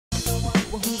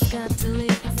Well, who's got to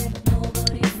live? I said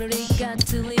nobody's really got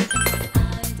to live.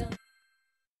 I don't.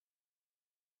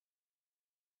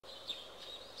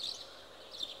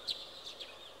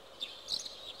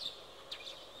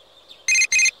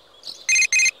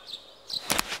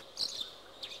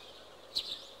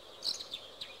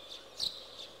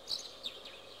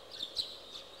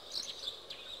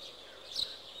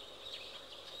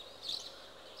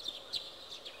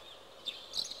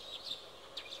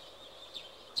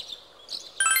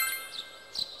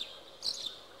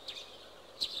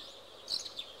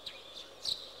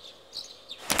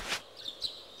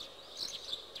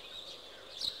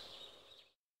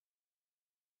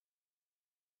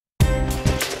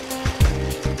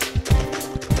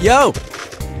 Yo!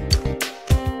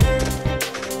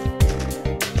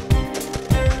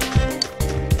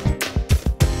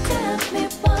 Tell me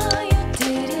why you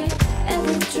did it,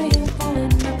 every dream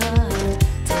falling apart.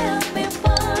 Tell me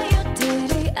why you did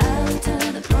it after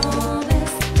the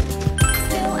promise.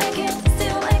 Still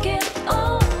again,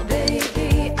 oh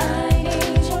baby, I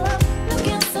need your love.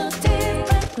 Looking so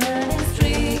different, running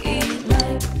street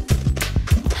light.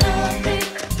 Habit,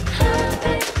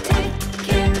 take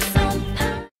care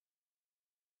somehow.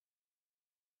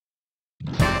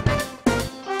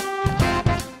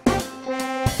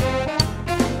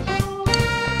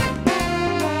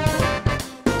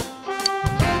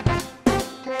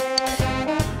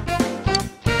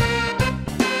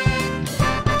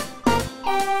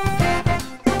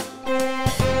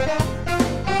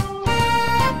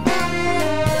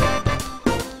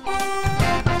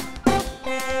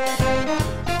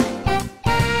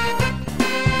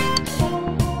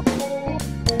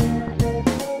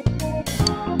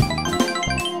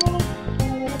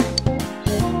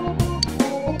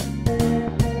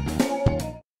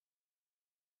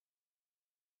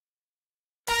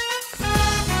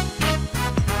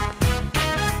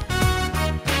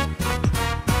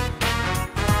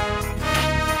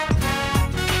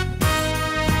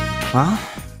 Well,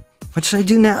 what should I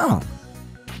do now?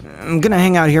 I'm gonna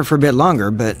hang out here for a bit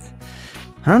longer, but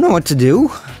I don't know what to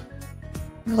do.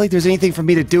 Not like there's anything for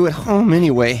me to do at home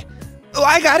anyway. Oh,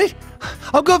 I got it!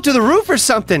 I'll go up to the roof or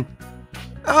something.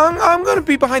 I'm gonna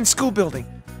be behind the school building.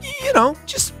 You know,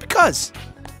 just because.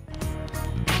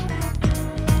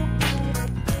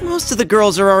 Most of the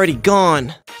girls are already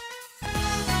gone.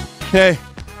 Hey,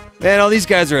 man, all these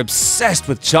guys are obsessed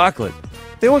with chocolate.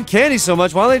 They want candy so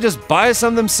much, why don't they just buy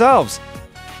some themselves?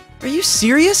 Are you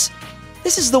serious?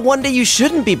 This is the one day you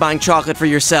shouldn't be buying chocolate for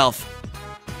yourself.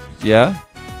 Yeah?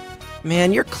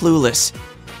 Man, you're clueless.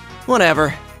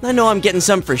 Whatever. I know I'm getting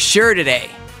some for sure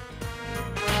today.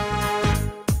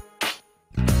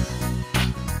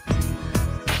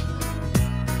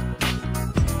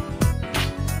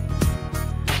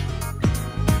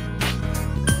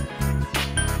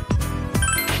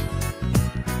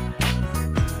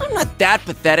 I'm not that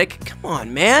pathetic. Come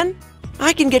on, man.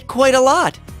 I can get quite a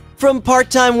lot. From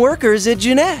part-time workers at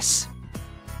Jeunesse.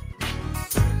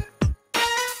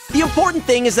 The important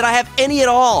thing is that I have any at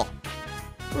all.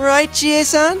 Right,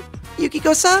 Chie-san?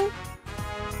 Yukiko-san?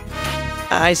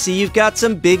 I see you've got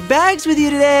some big bags with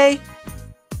you today.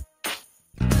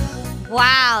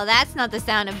 Wow, that's not the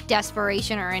sound of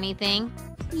desperation or anything.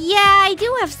 Yeah, I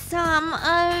do have some.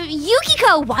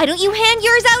 Yukiko, why don't you hand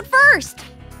yours out first?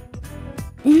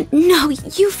 No,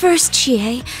 you first,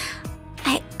 Chie.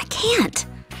 I can't.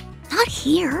 Not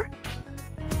here.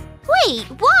 Wait,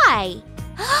 why?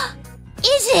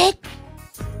 Is it?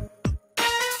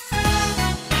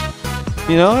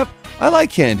 You know, I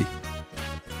like candy.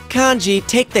 Kanji,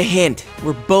 take the hint.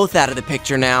 We're both out of the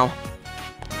picture now.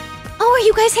 Oh, are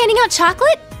you guys handing out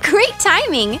chocolate? Great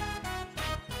timing.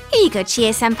 Here you go,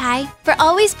 Chie-senpai, for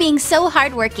always being so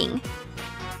hardworking.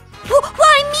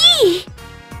 Why me?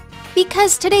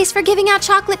 Because today's for giving out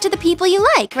chocolate to the people you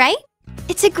like, right?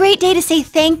 It's a great day to say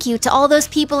thank you to all those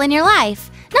people in your life,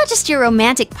 not just your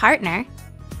romantic partner.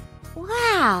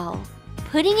 Wow,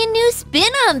 putting a new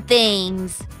spin on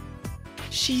things.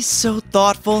 She's so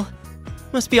thoughtful.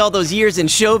 Must be all those years in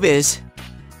showbiz.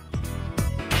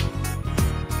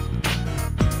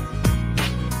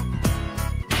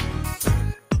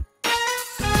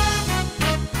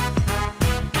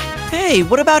 Hey,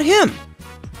 what about him?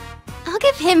 I'll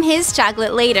give him his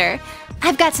chocolate later.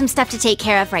 I've got some stuff to take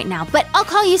care of right now, but I'll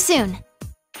call you soon.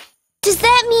 Does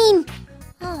that mean...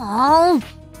 Oh.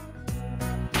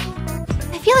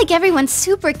 I feel like everyone's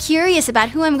super curious about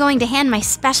who I'm going to hand my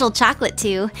special chocolate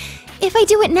to. If I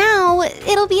do it now,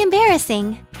 it'll be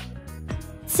embarrassing.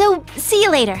 So, see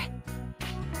you later.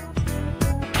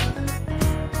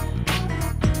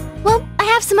 Well, I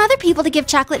have some other people to give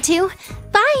chocolate to.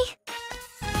 Bye!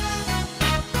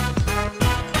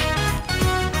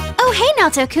 Hey,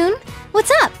 Naoto-kun. What's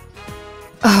up?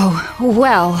 Oh,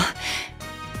 well.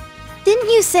 Didn't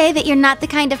you say that you're not the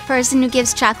kind of person who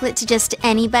gives chocolate to just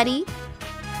anybody?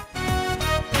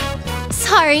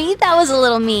 Sorry, that was a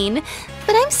little mean.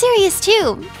 But I'm serious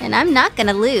too, and I'm not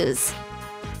gonna lose.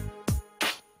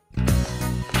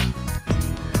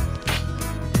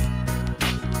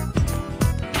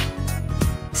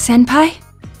 Senpai?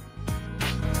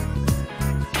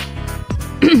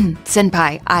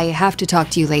 Senpai, I have to talk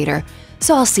to you later,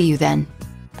 so I'll see you then.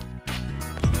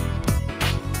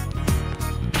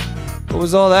 What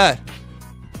was all that?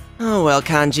 Oh well,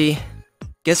 Kanji.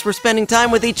 Guess we're spending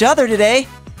time with each other today.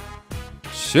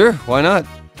 Sure, why not?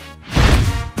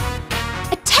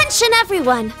 Attention,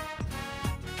 everyone!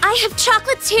 I have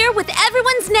chocolates here with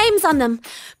everyone's names on them.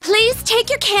 Please take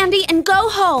your candy and go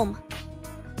home.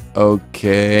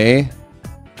 Okay.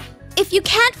 If you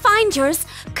can't find yours,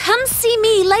 come see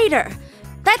me later.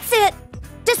 That's it.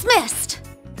 Dismissed.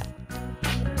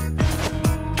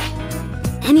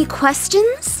 Any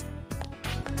questions?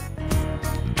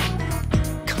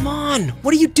 Come on,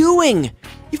 what are you doing?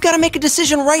 You've got to make a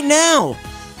decision right now.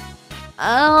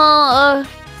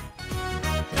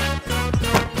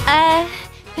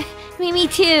 Me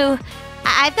too.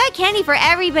 I've got candy for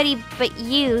everybody but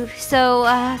you, so,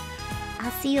 I'll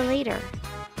see you later.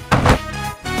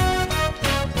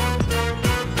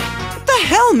 What the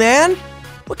hell, man?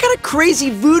 What kind of crazy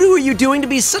voodoo are you doing to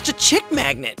be such a chick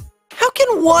magnet? How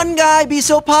can one guy be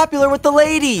so popular with the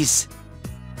ladies?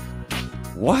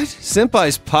 What?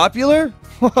 Senpai's popular?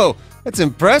 Whoa, that's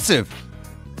impressive.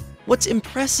 What's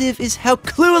impressive is how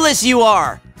clueless you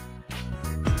are.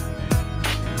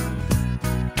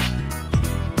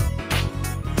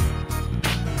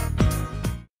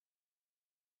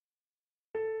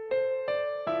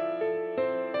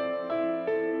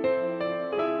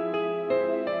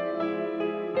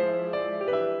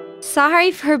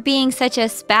 Sorry for being such a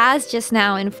spaz just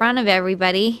now in front of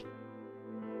everybody.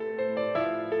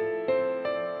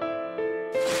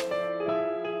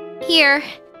 Here,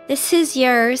 this is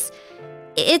yours.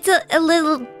 It's a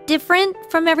little different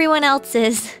from everyone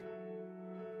else's.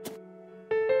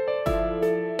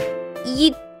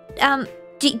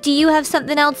 Do you have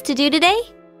something else to do today?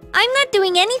 I'm not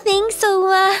doing anything,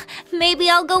 so, maybe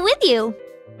I'll go with you.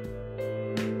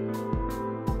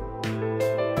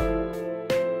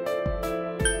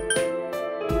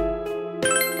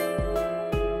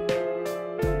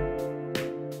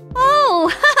 Oh,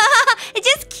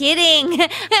 just kidding.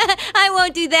 I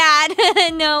won't do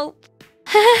that. No.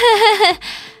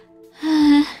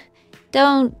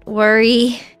 Don't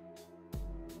worry.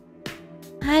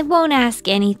 I won't ask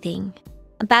anything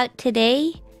about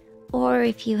today or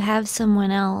if you have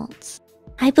someone else.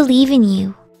 I believe in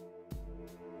you.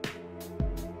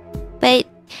 But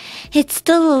it's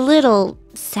still a little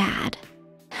sad.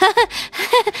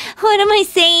 What am I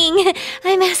saying?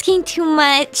 I'm asking too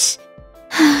much.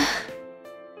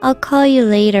 I'll call you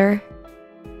later.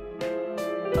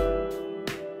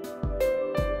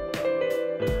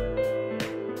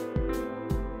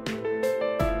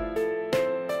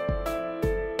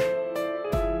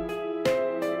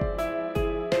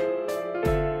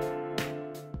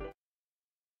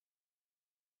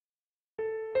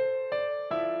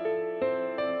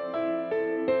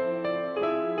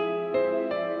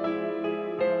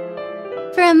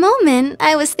 For a moment,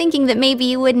 I was thinking that maybe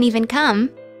you wouldn't even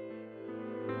come.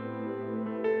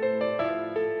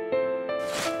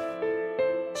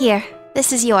 Here,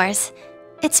 this is yours.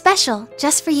 It's special,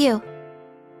 just for you.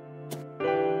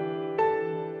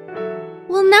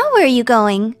 Well, now where are you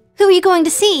going? Who are you going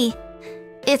to see?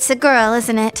 It's a girl,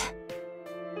 isn't it?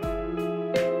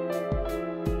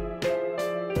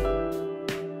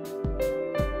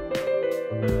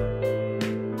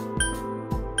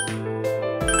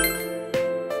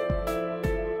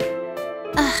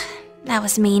 Ugh, that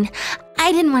was mean.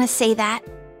 I didn't want to say that.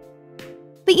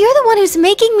 But you're the one who's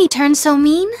making me turn so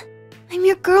mean. I'm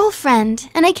your girlfriend,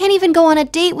 and I can't even go on a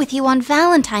date with you on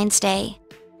Valentine's Day.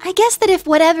 I guess that if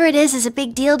whatever it is a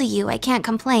big deal to you, I can't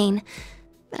complain.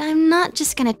 But I'm not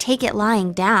just gonna take it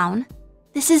lying down.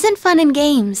 This isn't fun and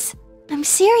games. I'm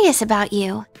serious about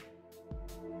you.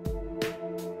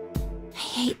 I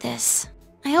hate this.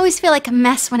 I always feel like a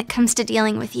mess when it comes to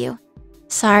dealing with you.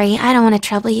 Sorry, I don't want to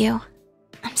trouble you.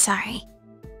 I'm sorry.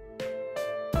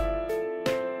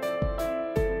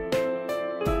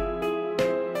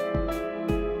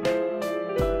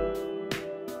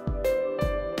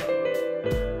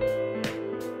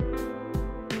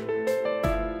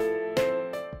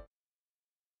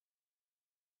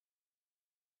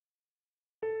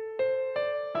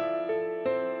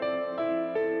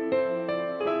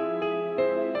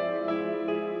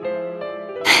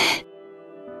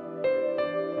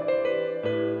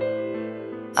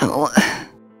 Oh.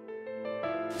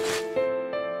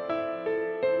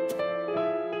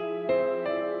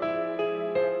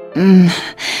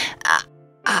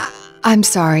 I'm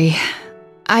sorry.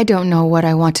 I don't know what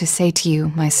I want to say to you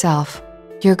myself.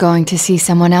 You're going to see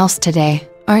someone else today,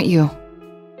 aren't you?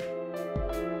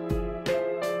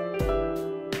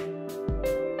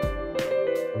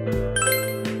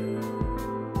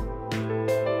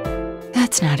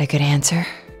 That's not a good answer.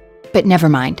 But never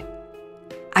mind.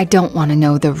 I don't want to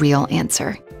know the real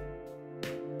answer.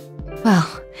 Well,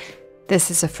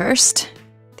 this is a first.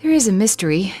 There is a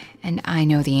mystery, and I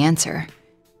know the answer.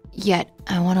 Yet,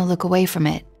 I want to look away from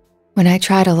it. When I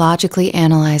try to logically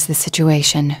analyze the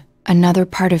situation, another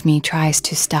part of me tries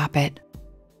to stop it.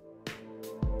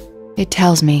 It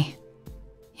tells me,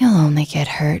 you'll only get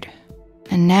hurt.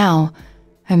 And now,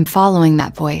 I'm following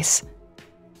that voice.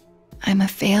 I'm a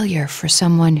failure for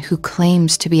someone who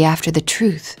claims to be after the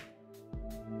truth.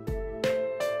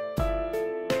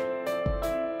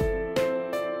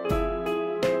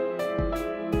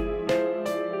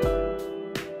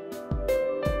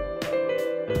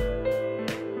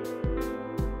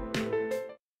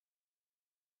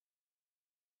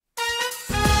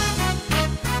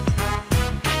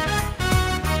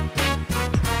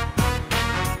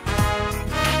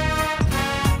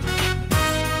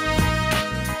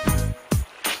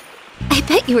 I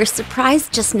bet you were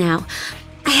surprised just now.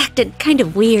 I acted kind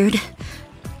of weird.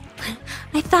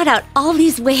 I thought out all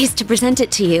these ways to present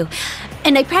it to you,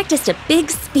 and I practiced a big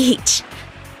speech.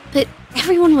 But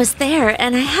everyone was there,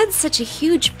 and I had such a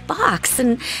huge box,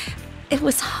 and it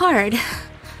was hard.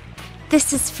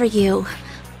 This is for you.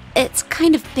 It's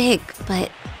kind of big,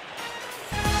 but...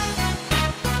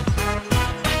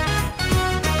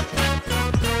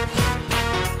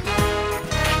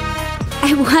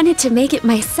 I wanted to make it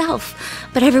myself,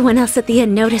 but everyone else at the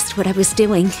inn noticed what I was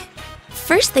doing.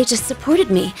 First, they just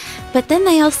supported me, but then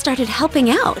they all started helping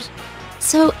out.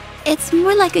 So, it's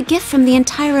more like a gift from the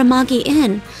entire Amagi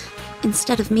Inn,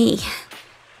 instead of me.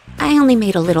 I only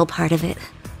made a little part of it,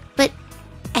 but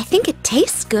I think it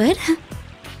tastes good.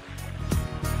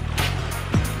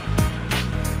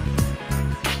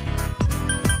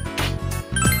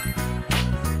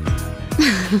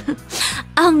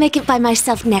 I'll make it by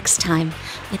myself next time,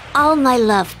 with all my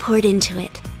love poured into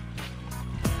it.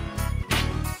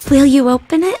 Will you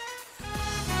open it?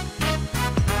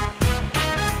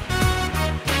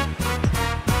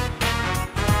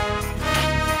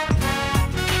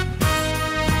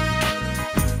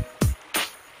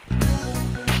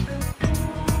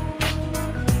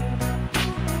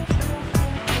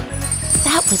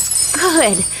 That was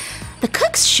good. The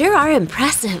cooks sure are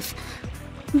impressive.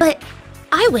 But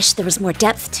I wish there was more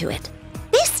depth to it.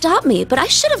 They stopped me, but I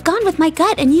should have gone with my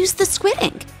gut and used the squid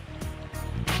ink.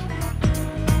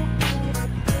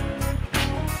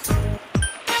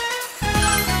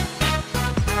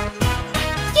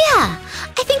 Yeah,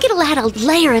 I think it'll add a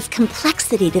layer of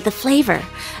complexity to the flavor.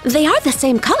 They are the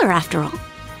same color after all.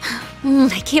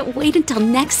 I can't wait until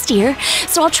next year,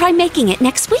 so I'll try making it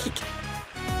next week.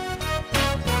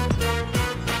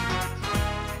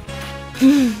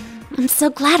 I'm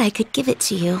so glad I could give it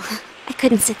to you. I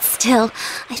couldn't sit still.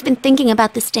 I've been thinking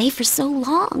about this day for so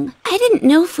long. I didn't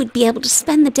know if we'd be able to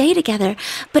spend the day together,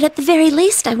 but at the very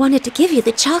least I wanted to give you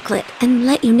the chocolate and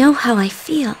let you know how I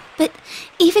feel. But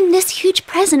even this huge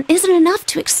present isn't enough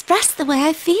to express the way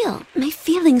I feel. My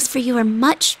feelings for you are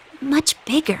much, much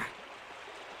bigger.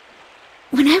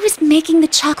 When I was making the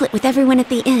chocolate with everyone at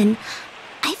the inn,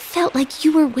 I felt like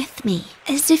you were with me,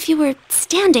 as if you were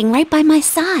standing right by my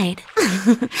side.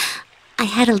 I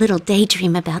had a little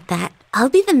daydream about that. I'll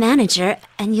be the manager,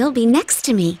 and you'll be next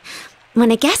to me.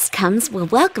 When a guest comes, we'll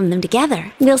welcome them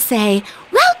together. We'll say,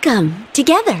 "Welcome,"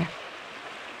 together.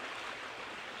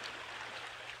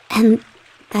 And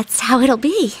that's how it'll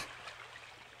be.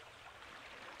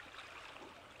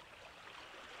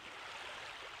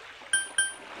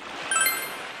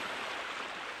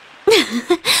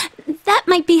 That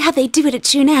might be how they do it at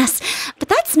Junes, but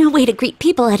that's no way to greet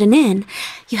people at an inn.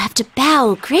 You have to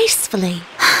bow gracefully.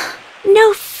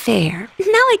 No fair.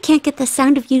 Now I can't get the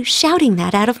sound of you shouting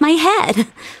that out of my head.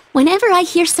 Whenever I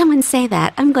hear someone say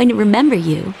that, I'm going to remember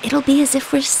you. It'll be as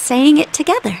if we're saying it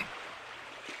together.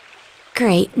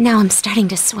 Great, now I'm starting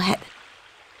to sweat.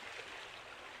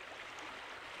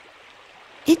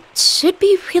 It should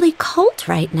be really cold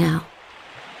right now.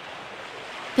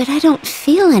 But I don't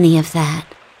feel any of that.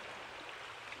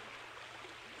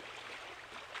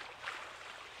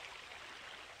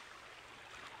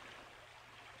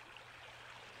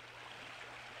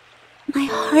 My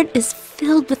heart is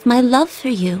filled with my love for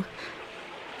you.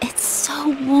 It's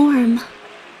so warm.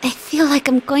 I feel like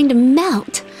I'm going to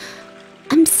melt.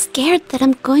 I'm scared that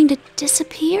I'm going to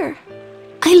disappear.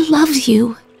 I love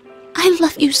you. I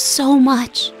love you so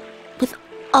much, with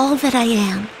all that I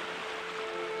am.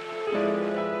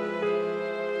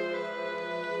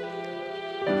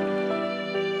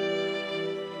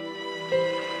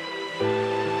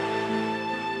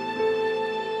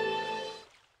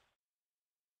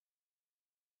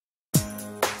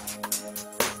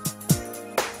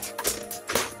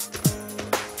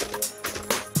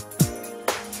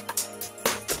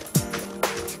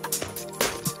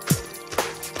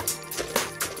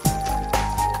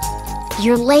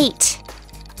 You're late.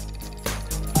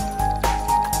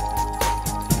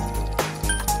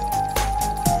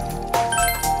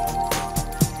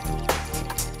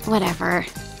 Whatever.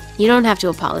 You don't have to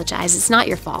apologize. It's not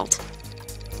your fault.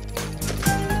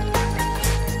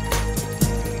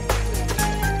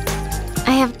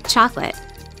 I have chocolate.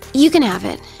 You can have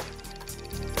it.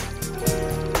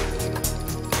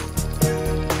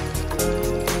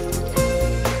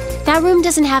 That room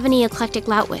doesn't have any eclectic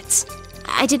Loudwits.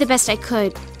 I did the best I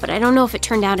could, but I don't know if it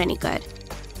turned out any good.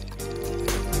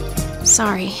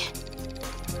 Sorry.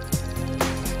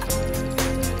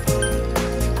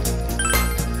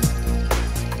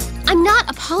 I'm not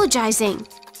apologizing.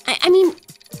 I mean,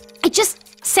 I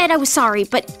just said I was sorry,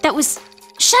 but that was...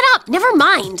 Shut up! Never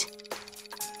mind!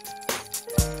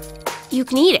 You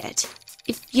can eat it.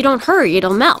 If you don't hurry,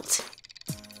 it'll melt.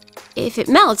 If it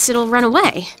melts, it'll run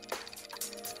away.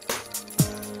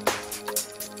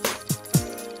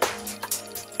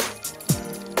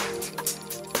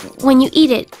 When you eat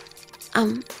it,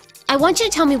 I want you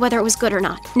to tell me whether it was good or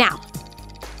not. Now.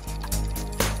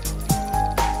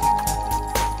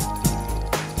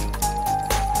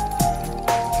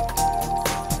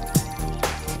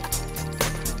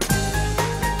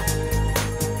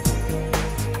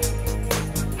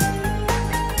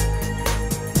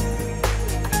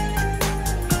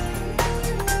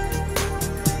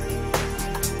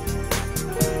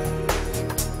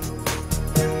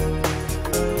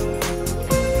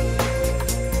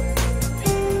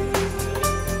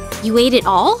 You ate it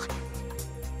all?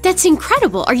 That's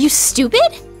incredible. Are you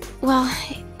stupid? Well,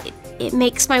 it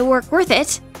makes my work worth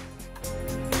it.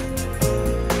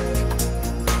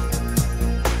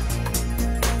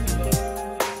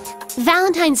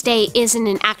 Valentine's Day isn't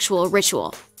an actual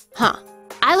ritual. Huh.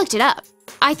 I looked it up.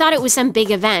 I thought it was some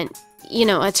big event. You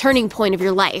know, a turning point of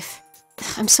your life.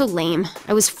 Ugh, I'm so lame.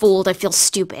 I was fooled. I feel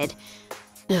stupid.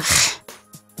 Ugh.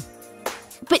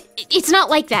 But it's not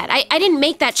like that. I didn't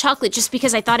make that chocolate just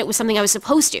because I thought it was something I was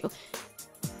supposed to.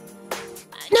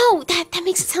 No, that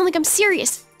makes it sound like I'm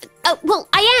serious. Well,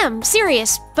 I am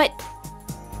serious, but...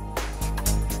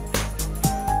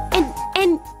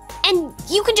 And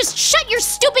you can just shut your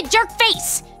stupid jerk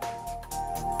face!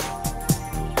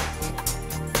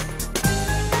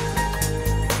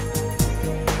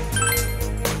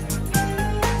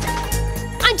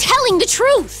 I'm telling the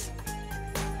truth!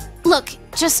 Look,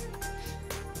 just...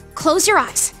 close your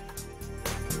eyes.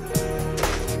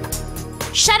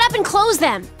 Shut up and close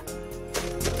them!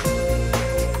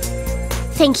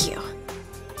 Thank you.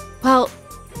 Well,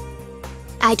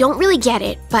 I don't really get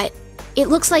it, but it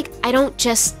looks like I don't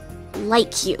just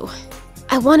like you.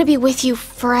 I want to be with you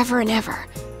forever and ever.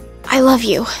 I love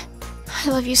you. I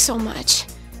love you so much.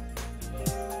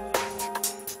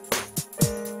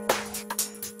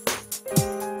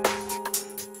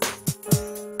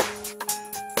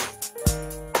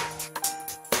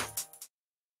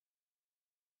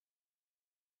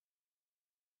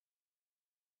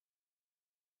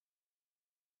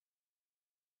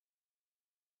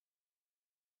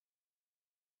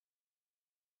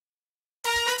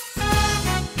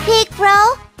 Big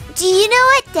Bro, do you know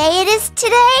what day it is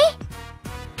today?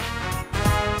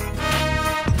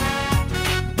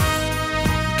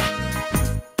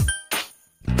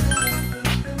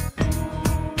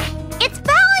 It's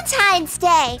Valentine's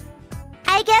Day!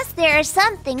 I guess there are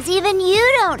some things even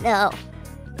you don't know.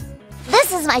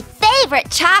 This is my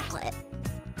favorite chocolate.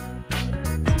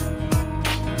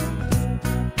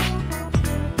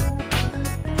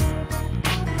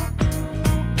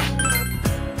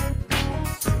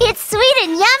 It's sweet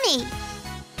and yummy.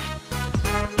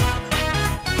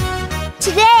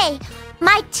 Today,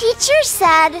 my teacher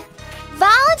said,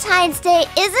 Valentine's Day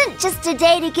isn't just a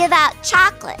day to give out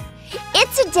chocolate.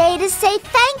 It's a day to say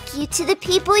thank you to the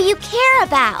people you care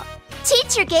about.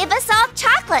 Teacher gave us all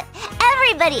chocolate,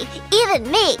 everybody, even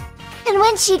me. And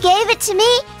when she gave it to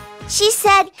me, she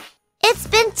said, it's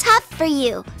been tough for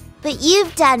you, but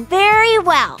you've done very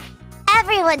well.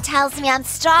 Everyone tells me I'm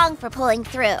strong for pulling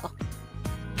through.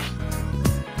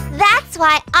 That's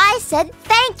why I said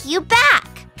thank you back.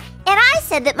 And I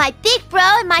said that my big bro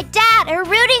and my dad are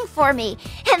rooting for me,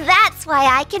 and that's why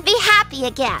I can be happy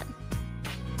again.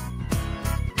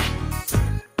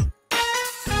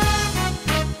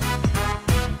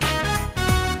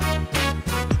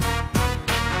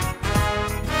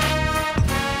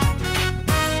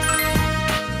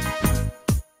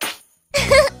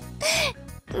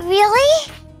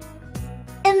 Really?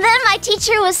 And then my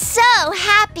teacher was so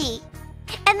happy.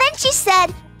 And then she said,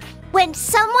 when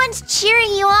someone's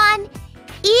cheering you on,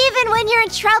 even when you're in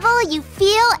trouble, you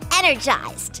feel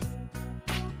energized.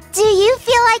 Do you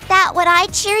feel like that when I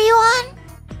cheer you on?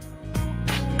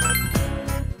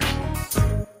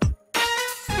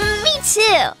 Me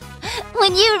too.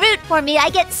 When you root for me, I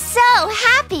get so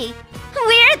happy.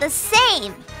 We're the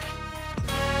same.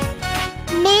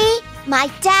 Me, my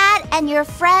dad, and your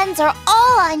friends are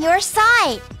all on your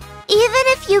side. Even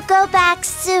if you go back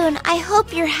soon, I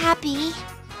hope you're happy.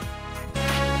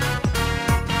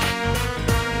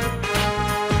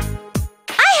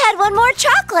 I had one more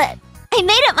chocolate. I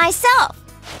made it myself.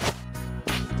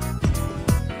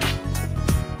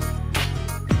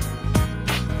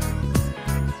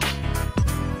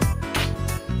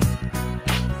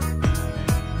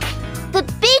 The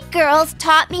big girls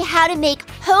taught me how to make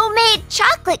homemade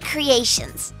chocolate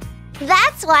creations.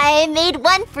 That's why I made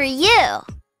one for you.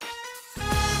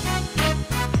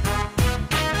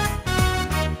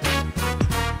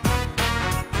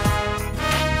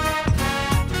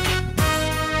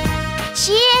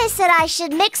 Chie said I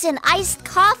should mix in iced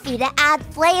coffee to add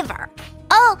flavor.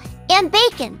 Oh, and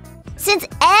bacon, since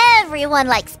everyone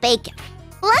likes bacon.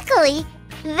 Luckily,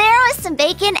 there was some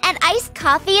bacon and iced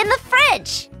coffee in the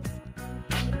fridge.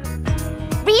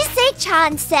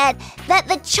 Rise-chan said that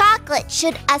the chocolate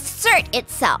should assert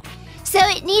itself, so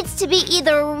it needs to be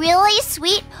either really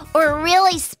sweet or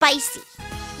really spicy.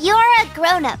 You're a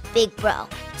grown-up, big bro,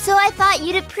 so I thought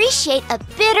you'd appreciate a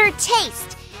bitter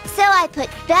taste. So I put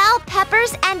bell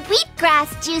peppers and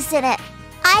wheatgrass juice in it.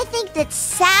 I think that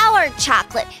sour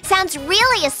chocolate sounds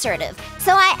really assertive,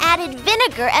 so I added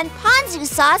vinegar and ponzu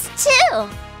sauce too.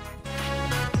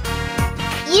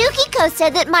 Yukiko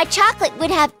said that my chocolate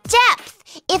would have depth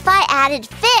if I added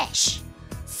fish.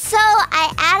 So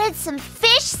I added some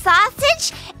fish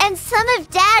sausage and some of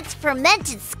Dad's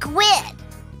fermented squid.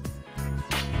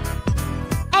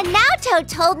 And Naoto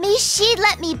told me she'd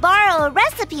let me borrow a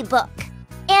recipe book.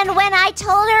 And when I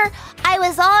told her I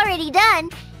was already done,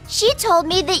 she told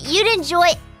me that you'd enjoy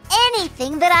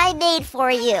anything that I made for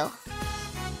you.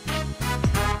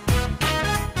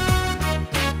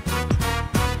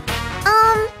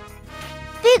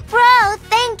 Big bro,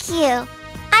 thank you.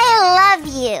 I love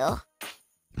you.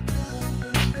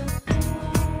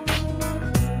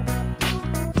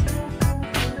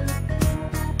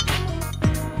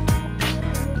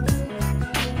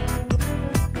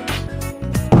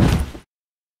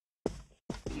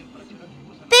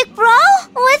 Big bro?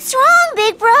 What's wrong,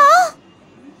 big bro?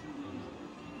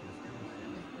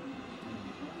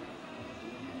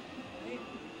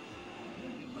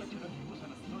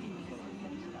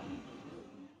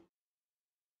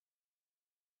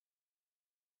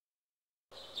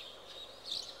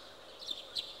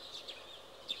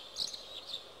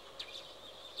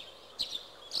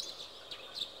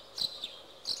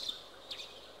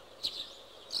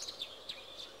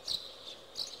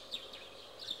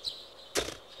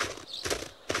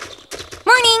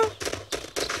 Morning.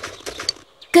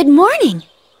 Good morning.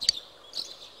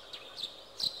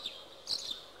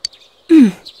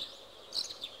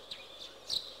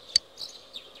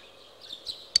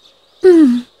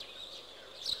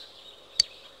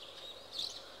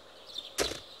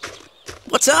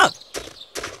 What's up?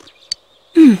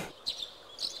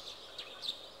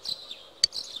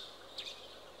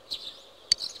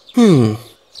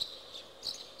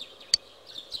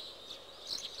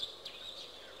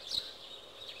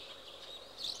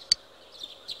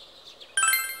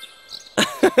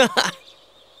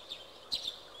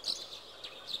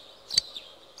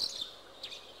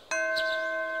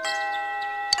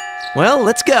 Well,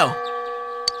 let's go.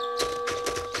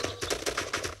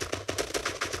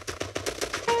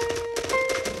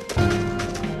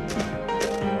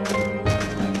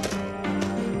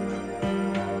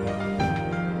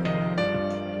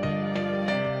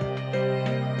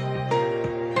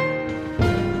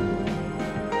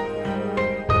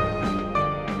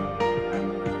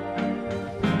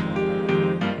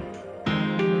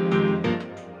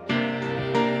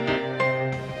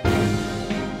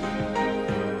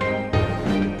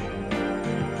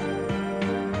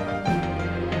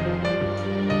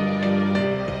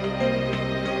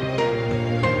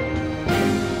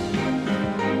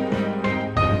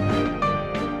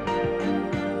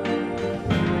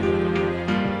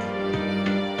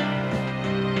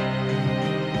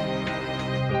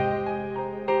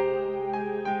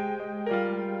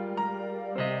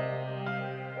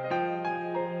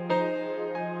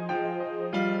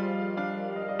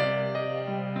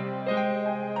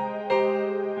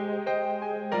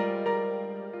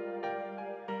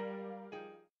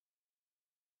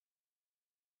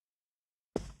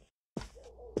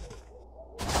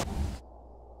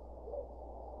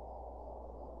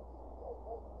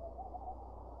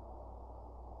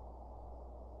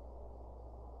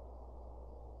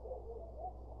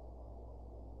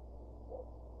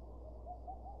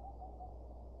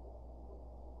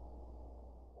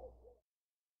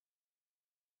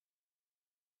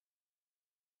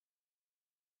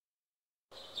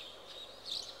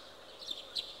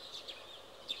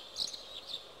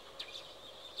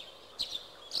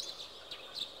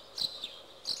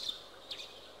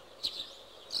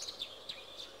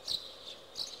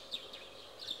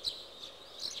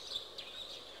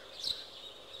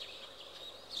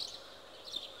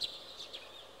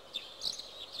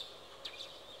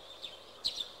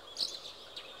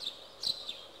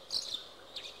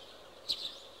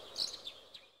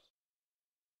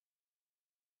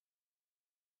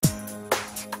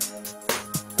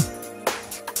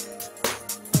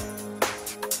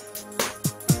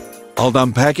 All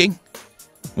done packing?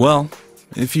 Well,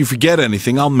 if you forget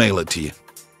anything, I'll mail it to you.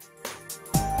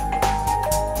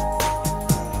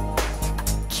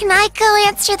 Can I go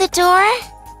answer the door?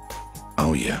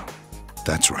 Oh yeah,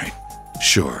 that's right.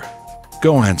 Sure.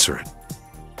 Go answer it.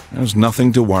 There's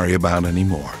nothing to worry about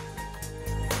anymore.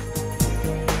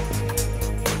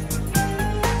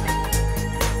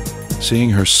 Seeing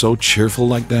her so cheerful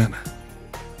like that,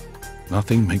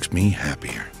 nothing makes me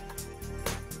happier.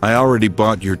 I already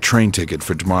bought your train ticket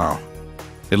for tomorrow.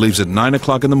 It leaves at 9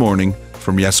 o'clock in the morning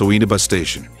from Inaba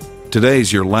station.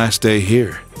 Today's your last day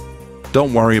here.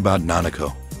 Don't worry about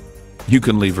Nanako. You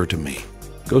can leave her to me.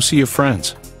 Go see your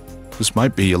friends. This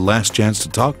might be your last chance to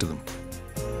talk to them.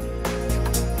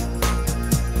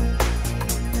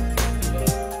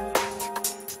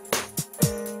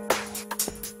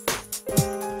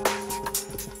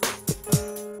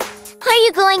 Are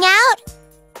you going out?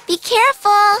 Be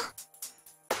careful.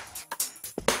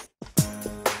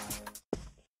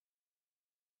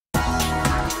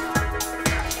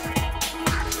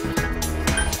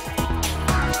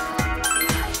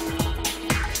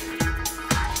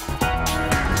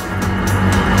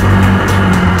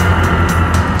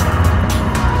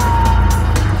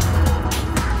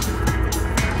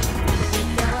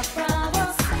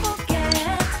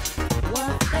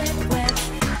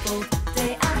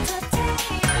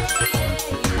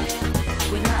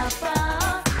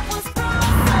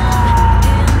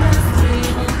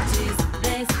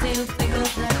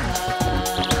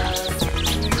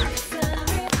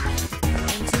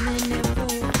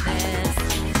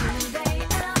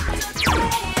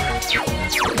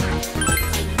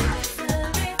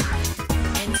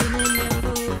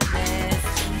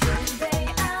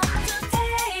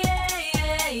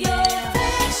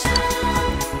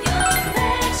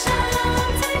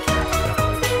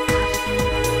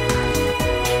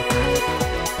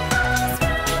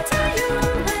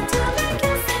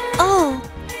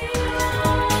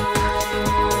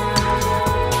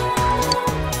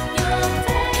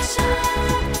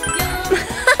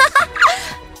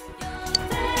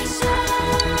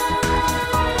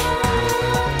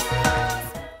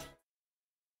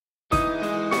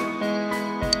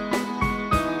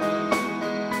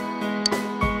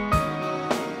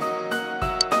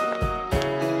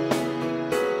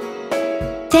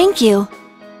 Thank you.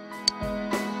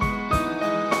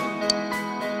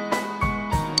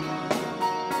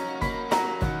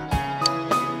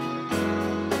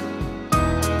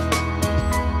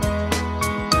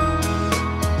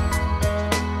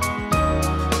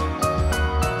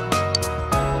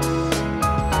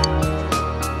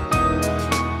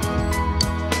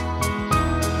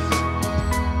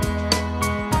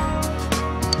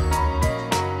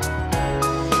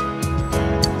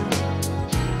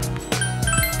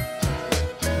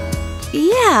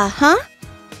 Yeah, huh?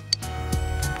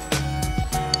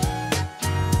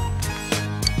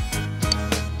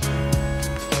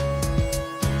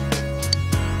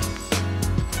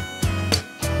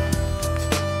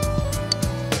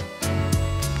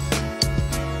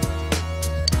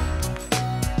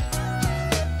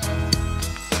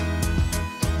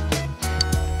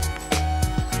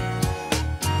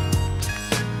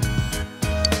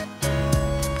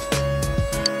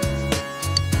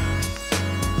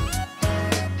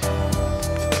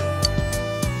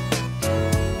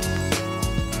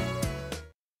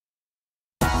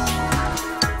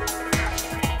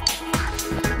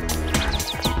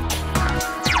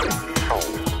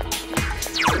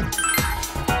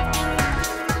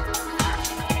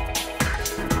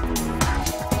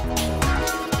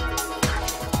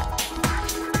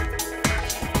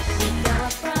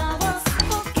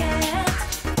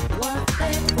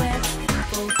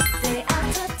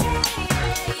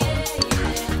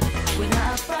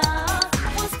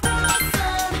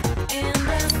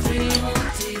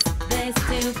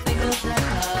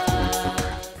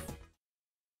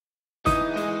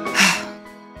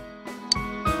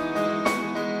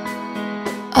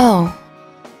 Oh.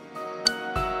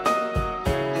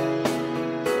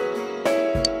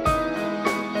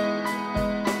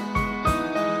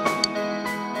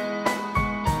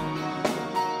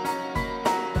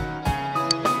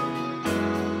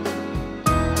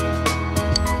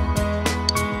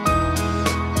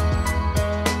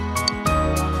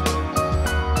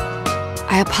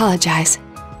 I apologize.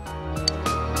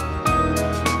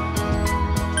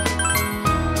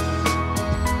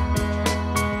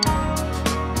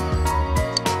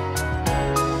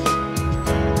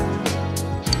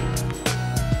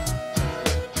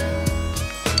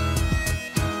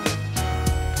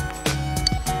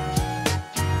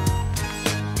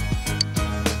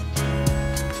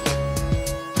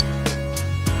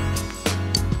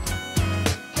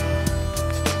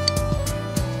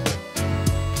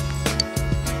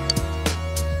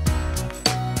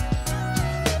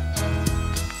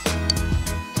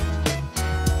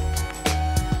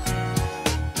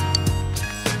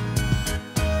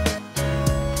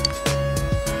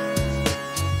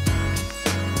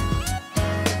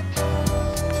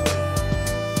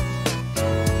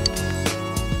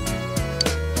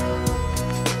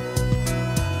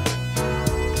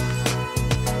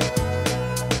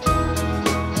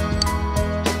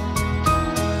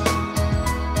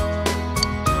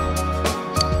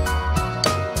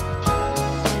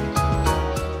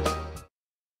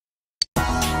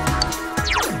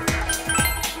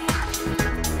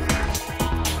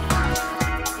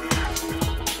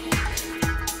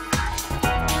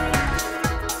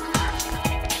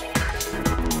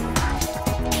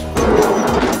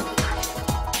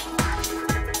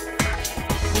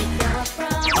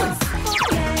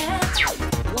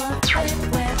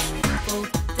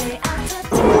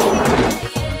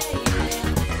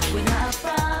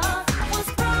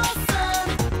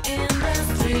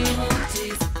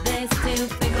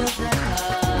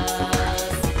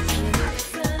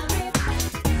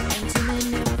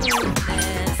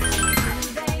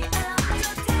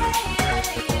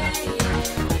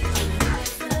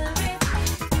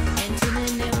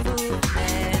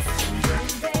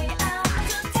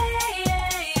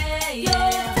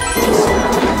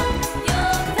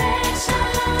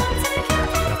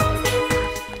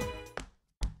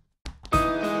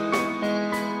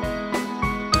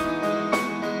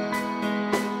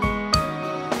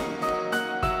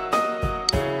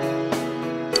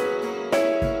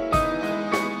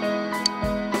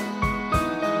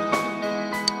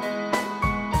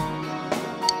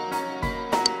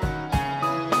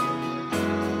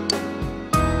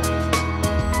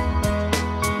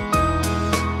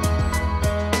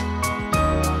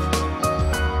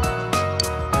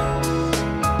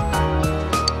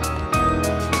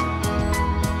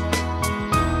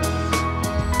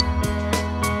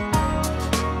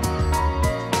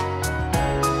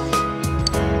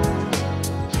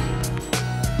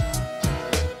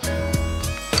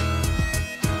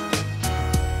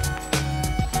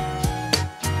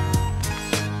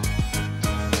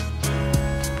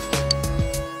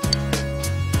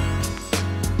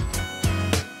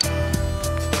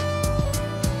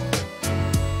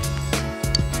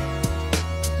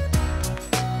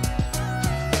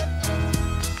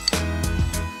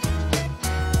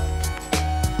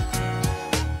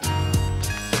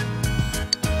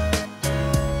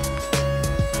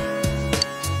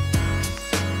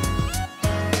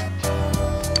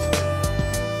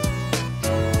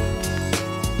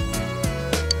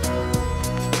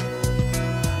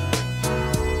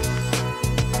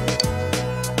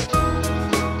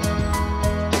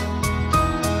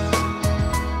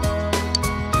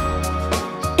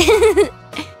 Thank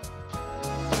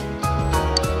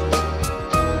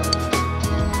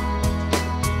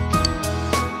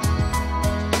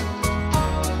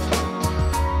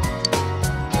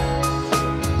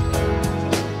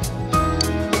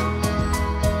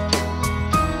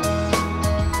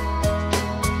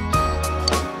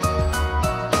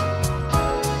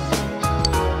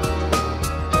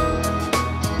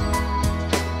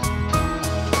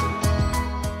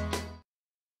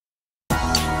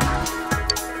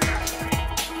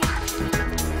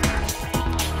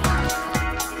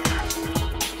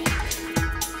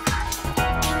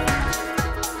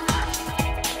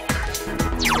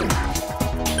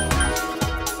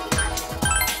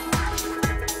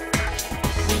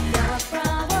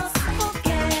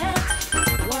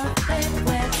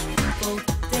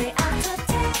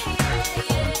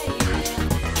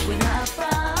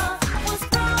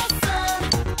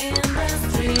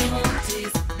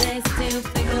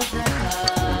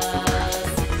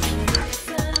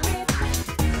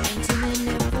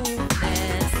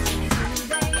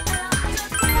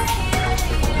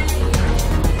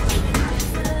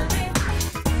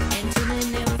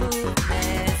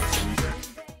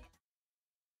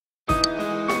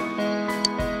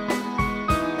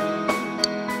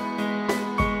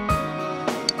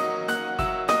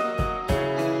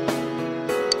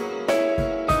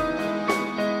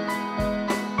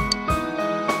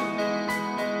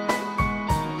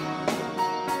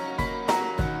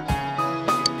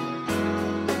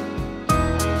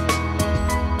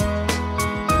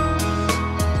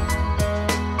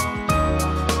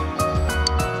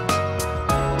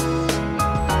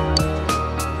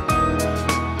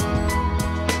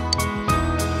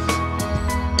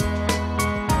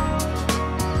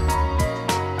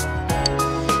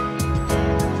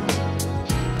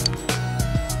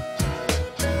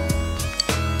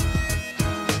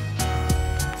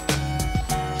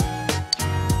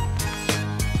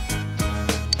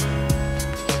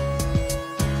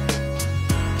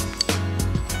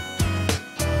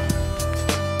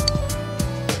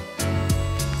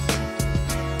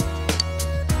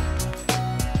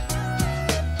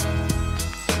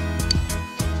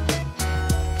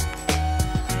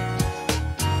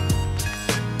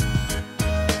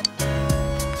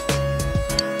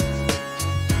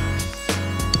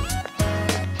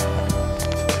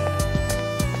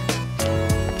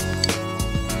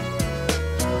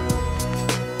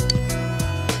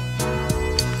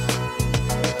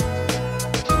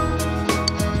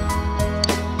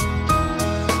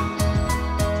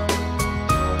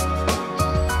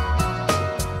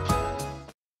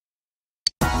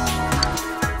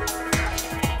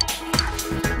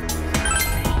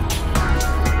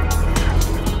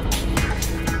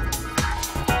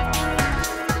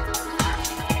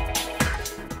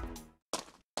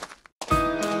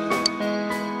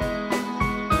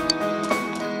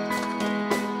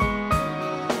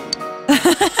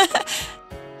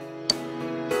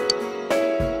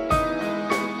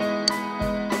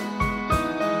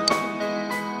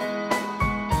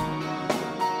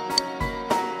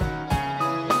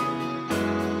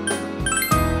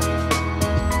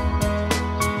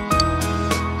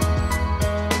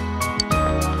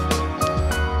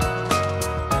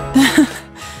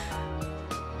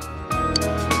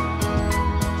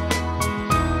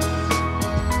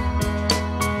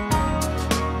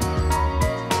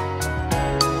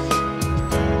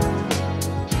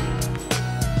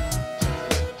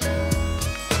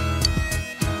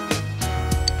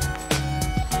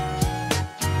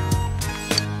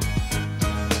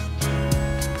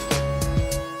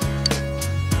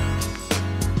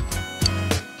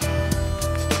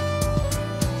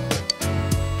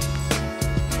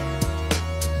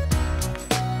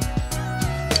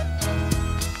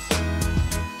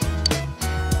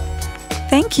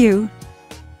you.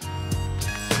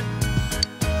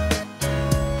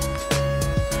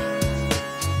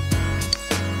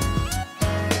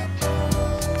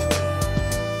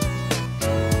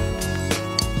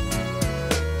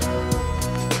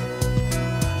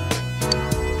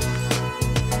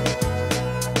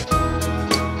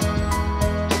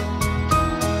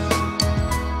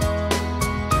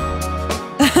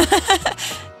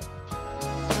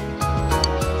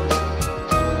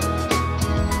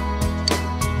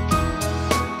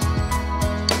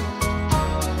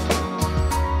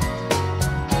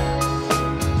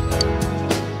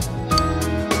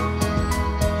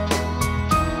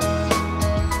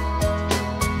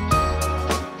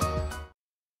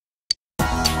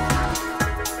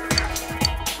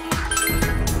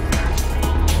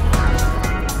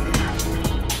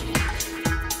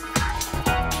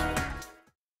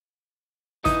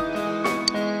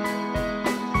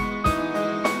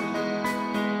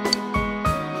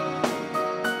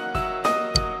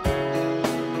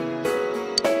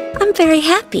 very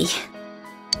happy.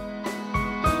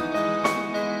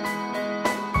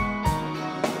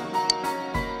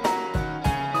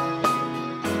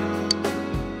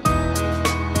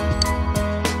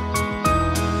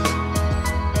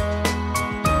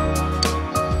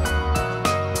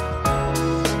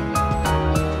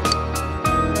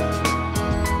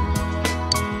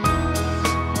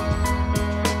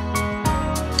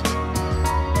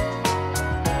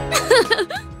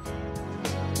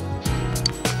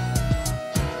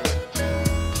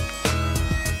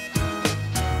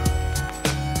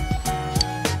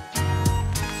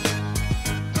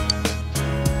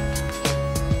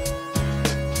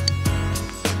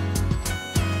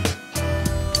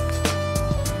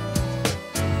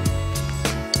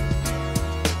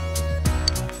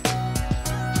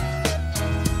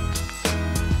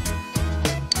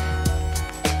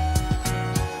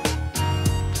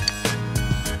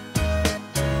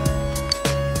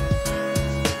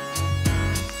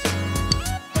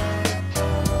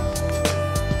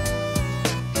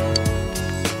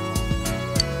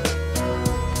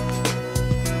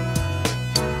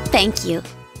 Thank you.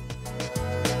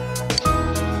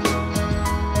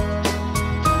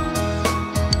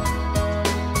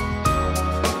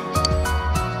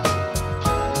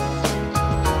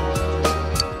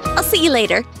 I'll see you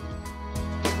later.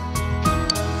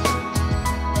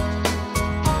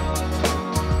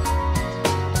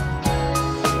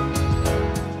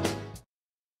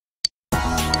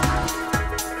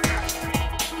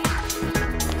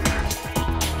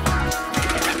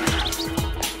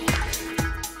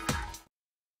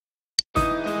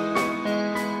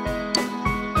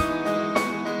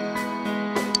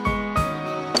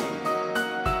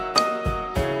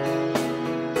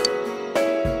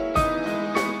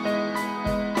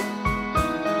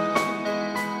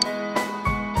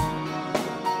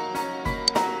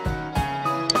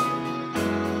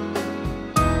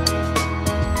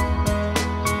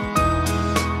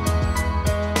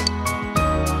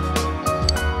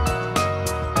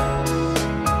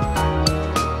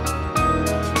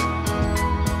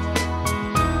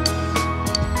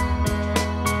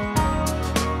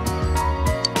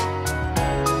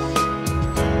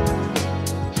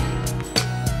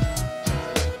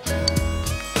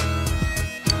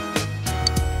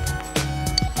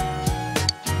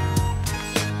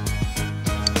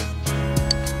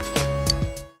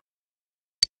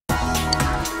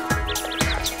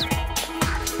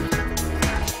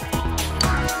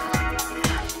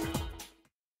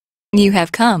 You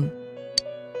have come.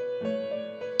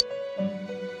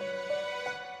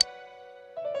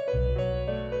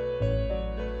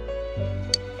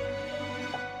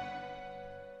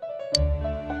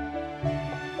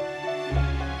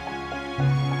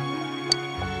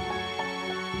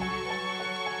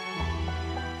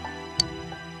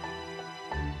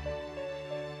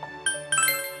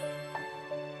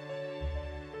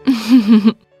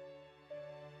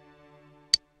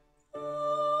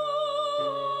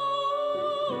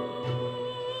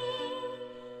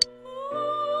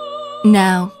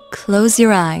 Now, close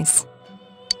your eyes.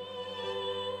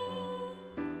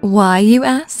 Why, you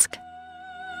ask?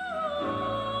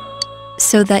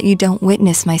 So that you don't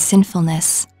witness my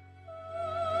sinfulness.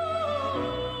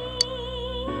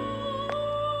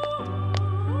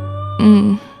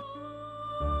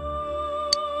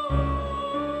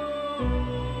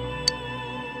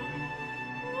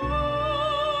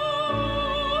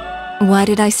 Why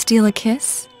did I steal a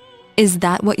kiss? Is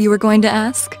that what you were going to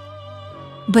ask?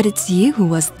 But it's you who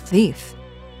was the thief.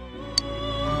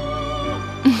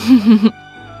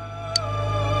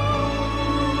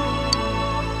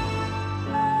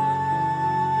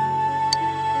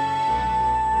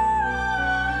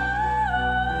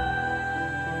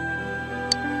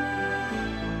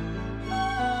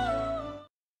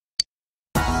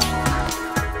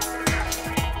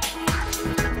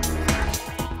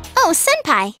 Oh,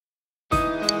 Senpai!